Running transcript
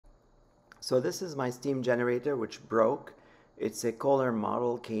So this is my steam generator which broke. It's a Kohler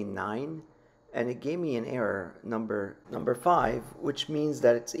model K9 and it gave me an error number 5, which means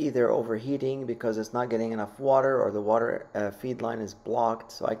that it's either overheating because it's not getting enough water or the water feed line is blocked.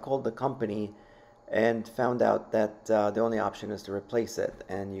 So I called the company and found out that the only option is to replace it,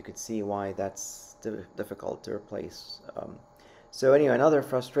 and you could see why that's difficult to replace. So anyway, another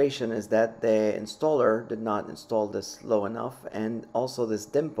frustration is that the installer did not install this low enough, and also this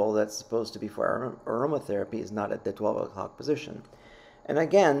dimple that's supposed to be for aromatherapy is not at the 12 o'clock position. And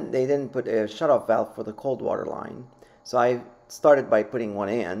again, they didn't put a shutoff valve for the cold water line. So I started by putting one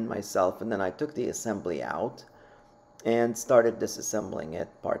in myself, and then I took the assembly out and started disassembling it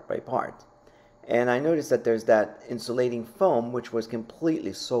part by part. And I noticed that there's that insulating foam which was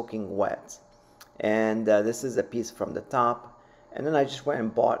completely soaking wet. And this is a piece from the top. And then I just went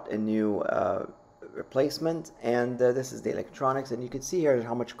and bought a new replacement. And this is the electronics. And you can see here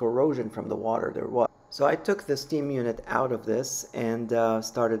how much corrosion from the water there was. So I took the steam unit out of this and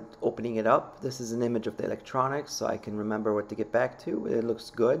started opening it up. This is an image of the electronics, so I can remember what to get back to. It looks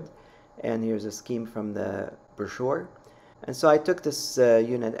good. And here's a scheme from the brochure. And so I took this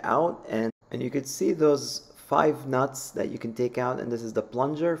unit out, and you could see those 5 nuts that you can take out, and this is the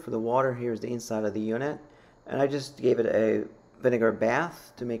plunger for the water. Here's the inside of the unit. And I just gave it a vinegar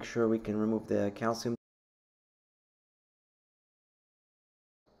bath to make sure we can remove the calcium.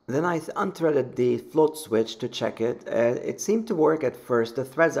 Then I unthreaded the float switch to check it. It seemed to work at first. The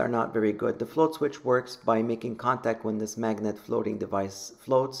threads are not very good. The float switch works by making contact when this magnet floating device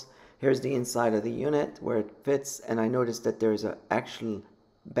floats. Here's the inside of the unit where it fits, and I noticed that there's an actual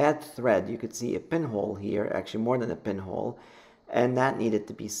bad thread. You could see a pinhole here, actually more than a pinhole, and that needed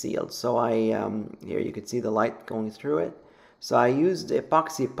to be sealed. So here you could see the light going through it. So I used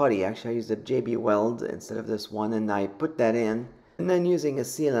epoxy putty. Actually, I used a JB Weld instead of this one, and I put that in. And then using a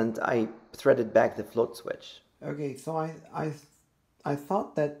sealant, I threaded back the float switch. Okay, so I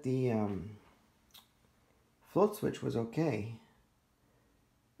thought that the float switch was okay.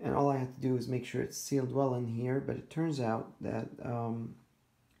 And all I had to do is make sure it's sealed well in here. But it turns out that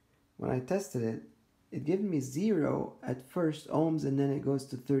when I tested it, it gave me 0 at first ohms, and then it goes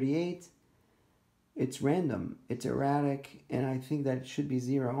to 38. It's random, it's erratic, and I think that it should be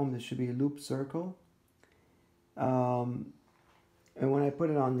 0 ohms. It should be a loop circle. And when I put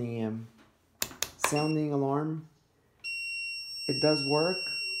it on the sounding alarm, it does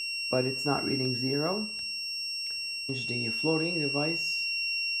work, but it's not reading 0. Change the floating device.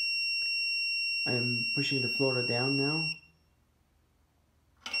 I am pushing the floater down now.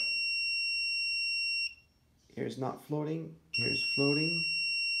 Here's not floating, here's floating.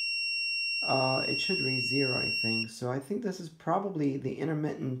 It should read 0, I think. So I think this is probably the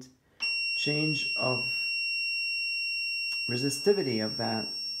intermittent change of resistivity of that,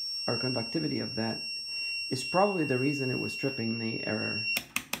 or conductivity of that, is probably the reason it was tripping the error.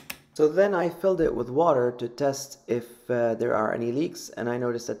 So then I filled it with water to test if there are any leaks, and I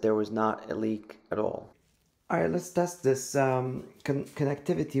noticed that there was not a leak at all. Alright, let's test this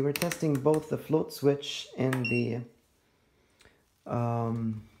connectivity. We're testing both the float switch and the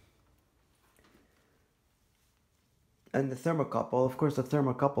thermocouple. Of course, the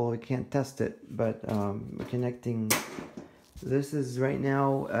thermocouple, we can't test it, but we're connecting. This is right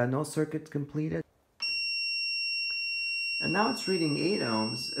now no circuit completed. And now it's reading 8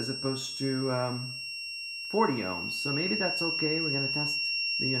 ohms as opposed to 40 ohms. So maybe that's okay. We're going to test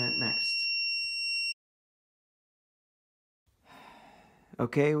the unit next.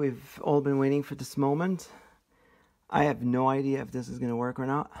 Okay, we've all been waiting for this moment. I have no idea if this is going to work or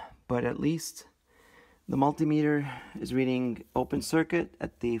not, but at least the multimeter is reading open circuit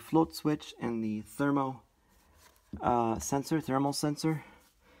at the float switch and the thermal sensor.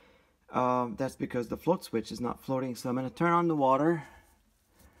 That's because the float switch is not floating. So I'm going to turn on the water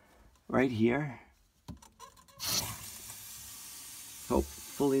right here.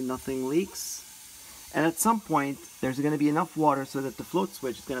 Hopefully nothing leaks. And at some point there's going to be enough water so that the float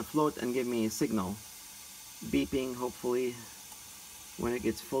switch is going to float and give me a signal. Beeping, hopefully, when it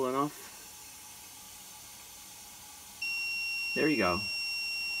gets full enough. There you go.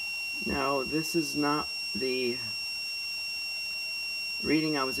 Now this is not the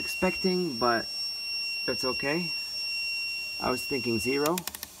reading I was expecting, but that's okay. I was thinking 0.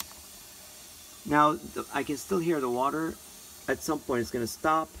 Now I can still hear the water. At some point it's going to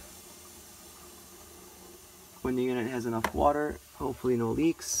stop when the unit has enough water. Hopefully no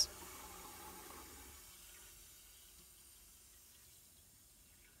leaks.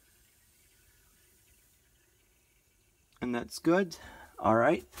 And that's good.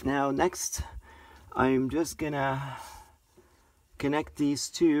 Alright, now next I'm just gonna connect these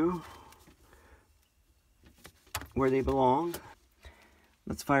two where they belong.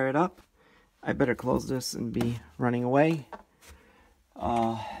 Let's fire it up. I better close this and be running away.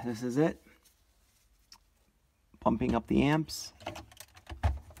 This is it. Pumping up the amps.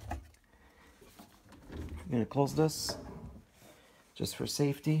 I'm gonna close this just for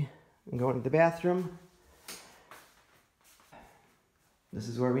safety and go into the bathroom. This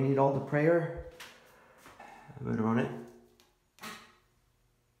is where we need all the prayer. I'm gonna run it.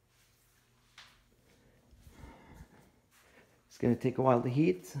 It's gonna take a while to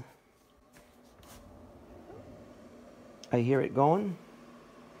heat. I hear it going.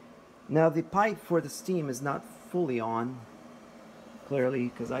 Now the pipe for the steam is not fully on, clearly,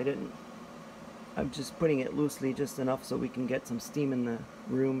 because I'm just putting it loosely just enough so we can get some steam in the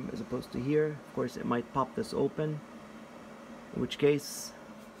room as opposed to here. Of course it might pop this open, in which case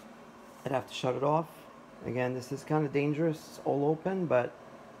I'd have to shut it off. Again, this is kind of dangerous, it's all open, but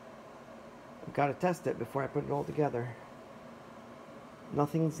I've got to test it before I put it all together.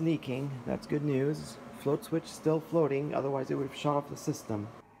 Nothing's leaking, that's good news. Float switch still floating, otherwise it would have shut off the system.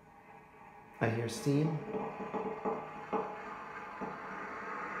 I hear steam.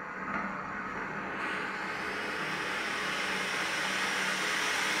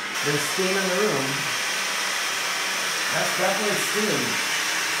 There's steam in the room. That's definitely steam.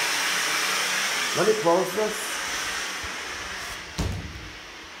 Let me close this.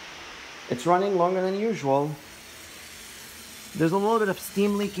 It's running longer than usual. There's a little bit of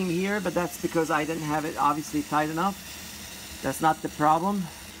steam leaking here, but that's because I didn't have it obviously tight enough. That's not the problem.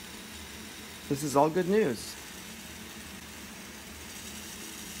 This is all good news.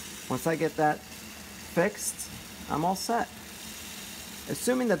 Once I get that fixed, I'm all set.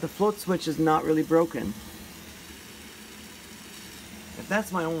 Assuming that the float switch is not really broken. If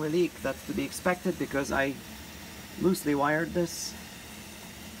that's my only leak, that's to be expected because I loosely wired this.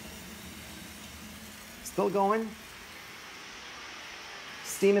 Still going.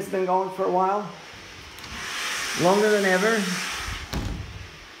 Steam has been going for a while. Longer than ever.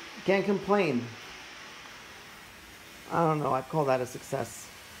 Can't complain. I don't know, I'd call that a success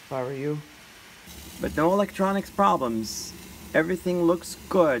if I were you. But no electronics problems. Everything looks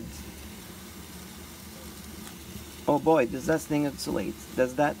good. Oh boy, does that thing insulate?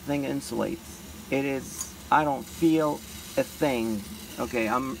 Does that thing insulate? It is, I don't feel a thing. Okay,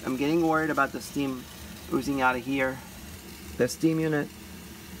 I'm getting worried about the steam oozing out of here. The steam unit,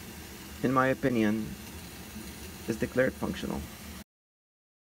 in my opinion, is declared functional.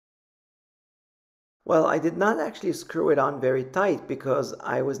 Well, I did not actually screw it on very tight because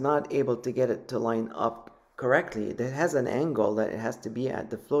I was not able to get it to line up correctly. It has an angle that it has to be at.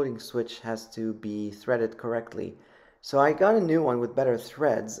 The floating switch has to be threaded correctly. So I got a new one with better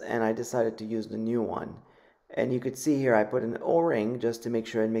threads and I decided to use the new one. And you could see here I put an O-ring just to make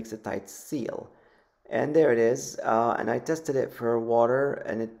sure it makes a tight seal. And there it is. And I tested it for water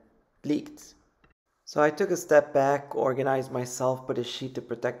and it leaked. So I took a step back, organized myself, put a sheet to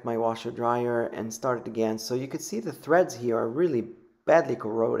protect my washer dryer and started again. So you could see the threads here are really badly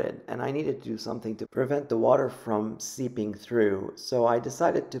corroded and I needed to do something to prevent the water from seeping through. So I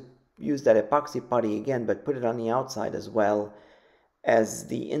decided to use that epoxy putty again, but put it on the outside as well as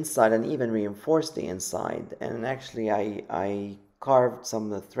the inside and even reinforce the inside. And actually I carved some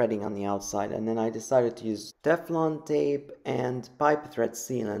of the threading on the outside, and then I decided to use Teflon tape and pipe thread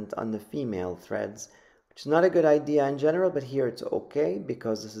sealant on the female threads, which is not a good idea in general, but here it's okay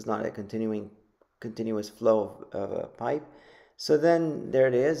because this is not a continuous flow of a pipe. So then there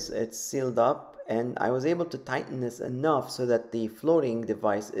it is, it's sealed up, and I was able to tighten this enough so that the floating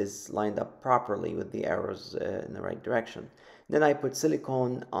device is lined up properly with the arrows in the right direction. Then I put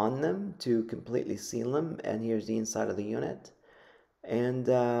silicone on them to completely seal them, and here's the inside of the unit. And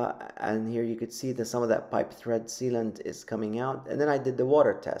here you could see that some of that pipe thread sealant is coming out. And then I did the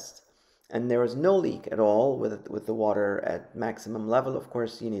water test, and there was no leak at all with the water at maximum level. Of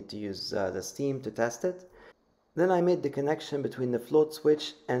course, you need to use the steam to test it. Then I made the connection between the float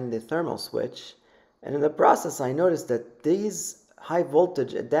switch and the thermal switch, and in the process I noticed that these high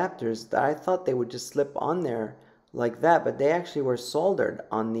voltage adapters that I thought they would just slip on there like that, but they actually were soldered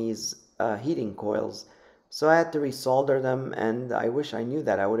on these heating coils. So I had to resolder them, and I wish I knew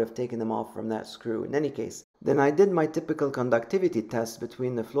that. I would have taken them off from that screw. In any case, then I did my typical conductivity test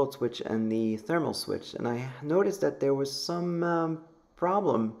between the float switch and the thermal switch, and I noticed that there was some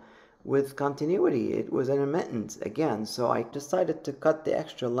problem with continuity. It was intermittent again, so I decided to cut the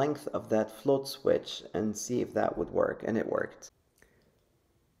extra length of that float switch and see if that would work, and it worked.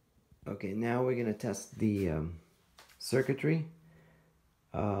 Okay, now we're going to test the circuitry.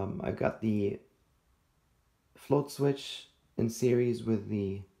 I've got the float switch in series with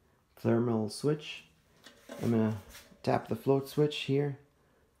the thermal switch, I'm gonna tap the float switch here,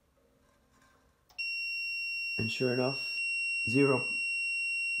 and sure enough,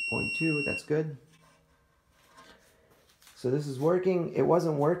 0.2, that's good. So this is working. It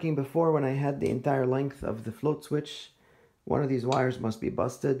wasn't working before when I had the entire length of the float switch. One of these wires must be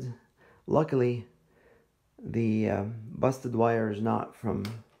busted. Luckily, the busted wire is not from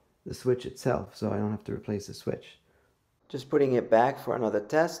the switch itself, so I don't have to replace the switch. Just putting it back for another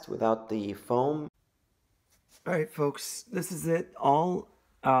test without the foam. Alright folks, this is it all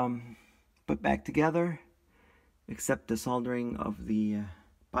put back together, except the soldering of the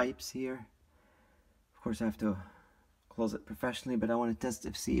pipes here. Of course I have to close it professionally, but I want to test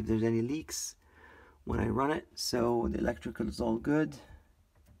to see if there's any leaks when I run it. So the electrical is all good.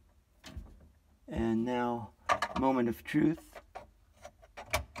 And now, moment of truth.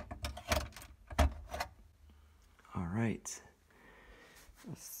 All right,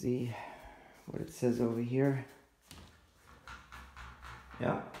 let's see what it says over here.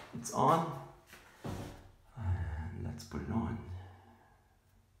 Yeah, it's on. And let's put it on.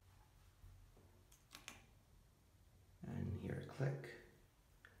 And here, click.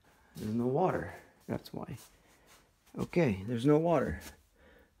 There's no water, that's why. Okay, there's no water.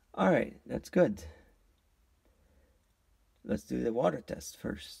 All right, that's good. Let's do the water test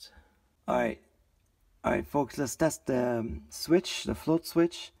first. All right, folks, let's test the switch, the float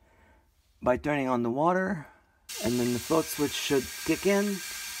switch, by turning on the water, and then the float switch should kick in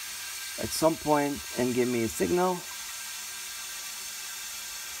at some point and give me a signal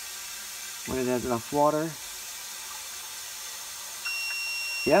when it has enough water.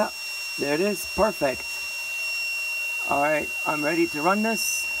 Yeah, there it is, perfect. All right, I'm ready to run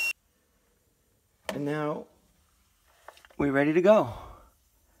this. And now we're ready to go.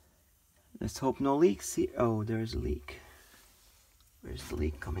 Let's hope no leaks here. Oh, there's a leak. Where's the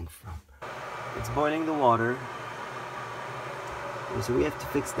leak coming from? It's boiling the water. So we have to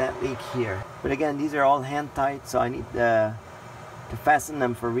fix that leak here. But again, these are all hand tight, so I need to fasten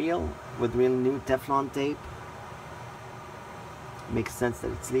them for real with real new Teflon tape. Makes sense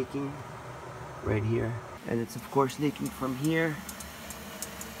that it's leaking right here. And it's of course leaking from here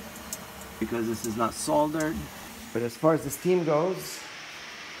because this is not soldered. But as far as the steam goes,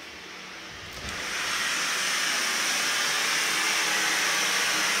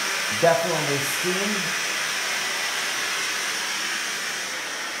 definitely steam.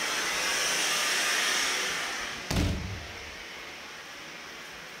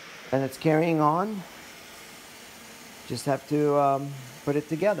 And it's carrying on. Just have to put it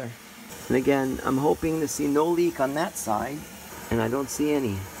together. And again, I'm hoping to see no leak on that side, and I don't see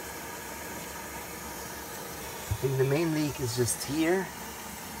any. I think the main leak is just here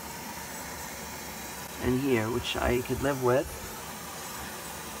and here, which I could live with.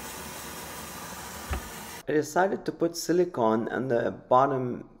 I decided to put silicone on the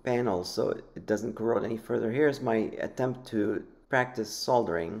bottom panel so it doesn't corrode any further. Here's my attempt to practice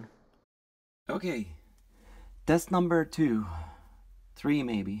soldering. Okay, test number 2. 3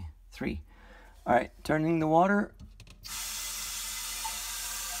 maybe. 3. All right, turning the water.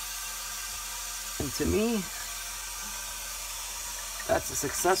 And to me, that's a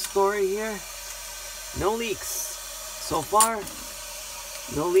success story here. No leaks so far.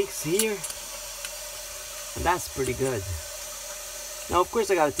 No leaks here. And that's pretty good. Now, of course,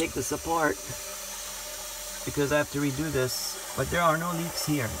 I gotta take this apart because I have to redo this. But there are no leaks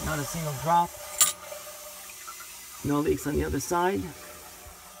here. Not a single drop. No leaks on the other side.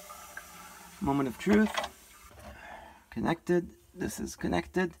 Moment of truth. Connected. This is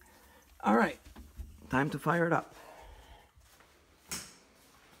connected. All right. Time to fire it up.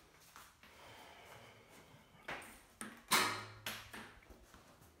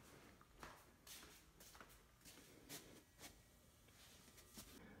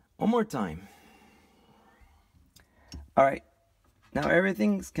 One more time. All right. Now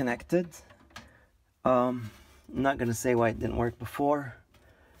everything's connected. I'm not gonna say why it didn't work before.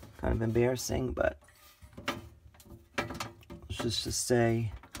 Kind of embarrassing, but let's just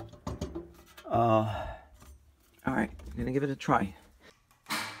say, all right, I'm gonna give it a try.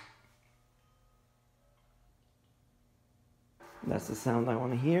 That's the sound I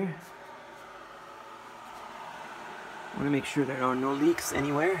want to hear. I want to make sure there are no leaks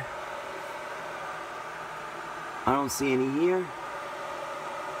anywhere. I don't see any here.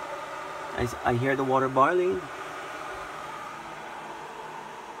 I hear the water boiling.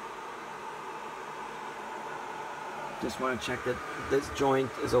 Just want to check that this joint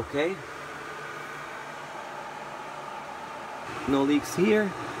is okay. No leaks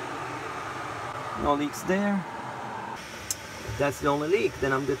here. No leaks there. If that's the only leak,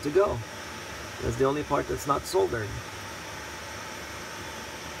 then I'm good to go. That's the only part that's not soldered.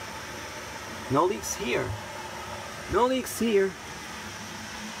 No leaks here. No leaks here.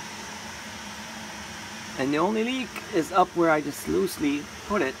 And the only leak is up where I just loosely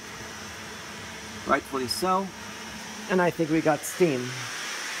put it. Rightfully so. And I think we got steam.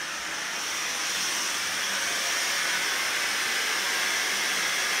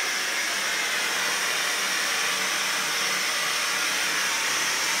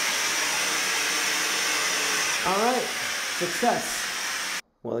 Alright, success.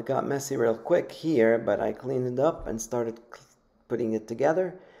 Well, it got messy real quick here, but I cleaned it up and started putting it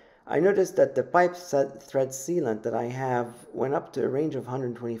together. I noticed that the pipe thread sealant that I have went up to a range of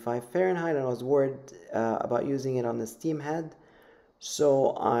 125 Fahrenheit, and I was worried about using it on the steam head.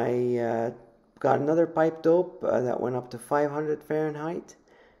 So I got another pipe dope that went up to 500 Fahrenheit,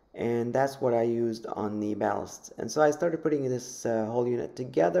 and that's what I used on the ballast. And so I started putting this whole unit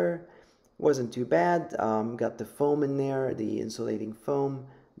together. Wasn't too bad. Got the foam in there, the insulating foam,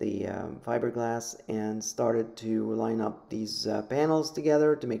 the fiberglass, and started to line up these panels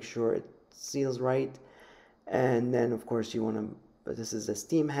together to make sure it seals right. And then of course you want to, this is a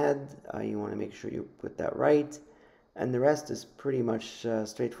steam head, you want to make sure you put that right. And the rest is pretty much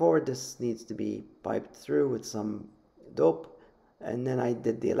straightforward. This needs to be piped through with some dope. And then I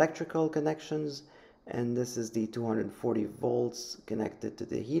did the electrical connections. And this is the 240 volts connected to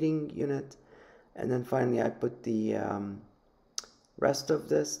the heating unit. And then finally I put the rest of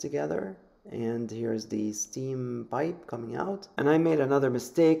this together, and here's the steam pipe coming out. And I made another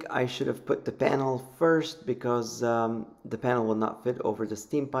mistake. I should have put the panel first, because the panel will not fit over the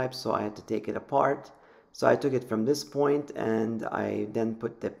steam pipe, so I had to take it apart. So I took it from this point, and I then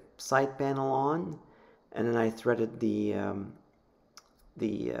put the side panel on, and then I threaded the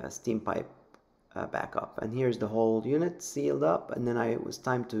steam pipe back up. And here's the whole unit sealed up, and then it was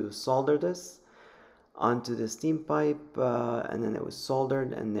time to solder this onto the steam pipe, and then it was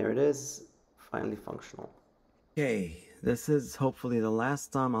soldered, and there it is, finally functional. Okay, this is hopefully the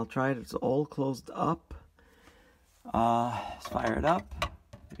last time I'll try it. It's all closed up. Let's fire it up.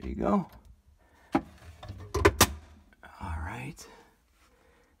 There you go. All right,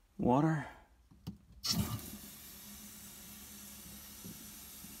 water.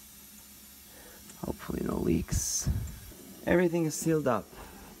 Hopefully no leaks. Everything is sealed up.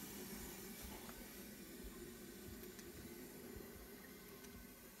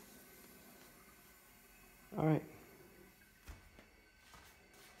 All right.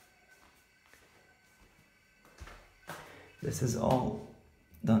 This is all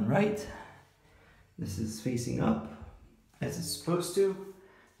done right. This is facing up as it's supposed to.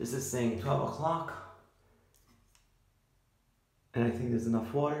 This is saying 12 o'clock. And I think there's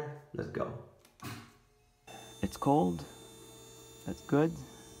enough water. Let's go. It's cold. That's good.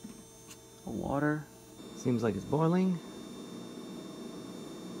 Water seems like it's boiling.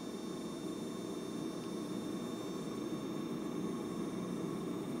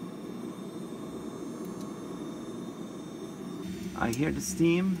 I hear the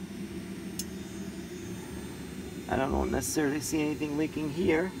steam. I don't necessarily see anything leaking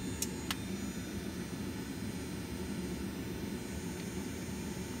here.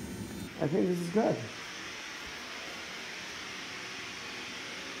 I think this is good.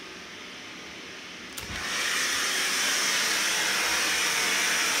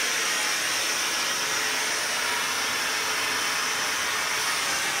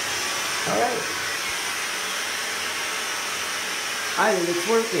 All right. I think it's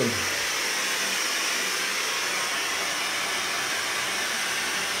working.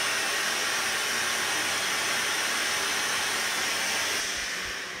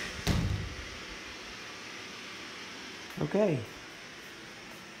 Okay.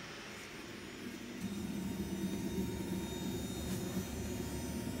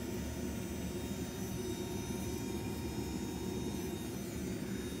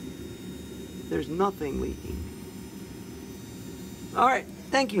 There's nothing leaking. All right,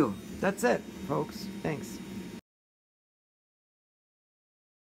 thank you. That's it, folks. Thanks.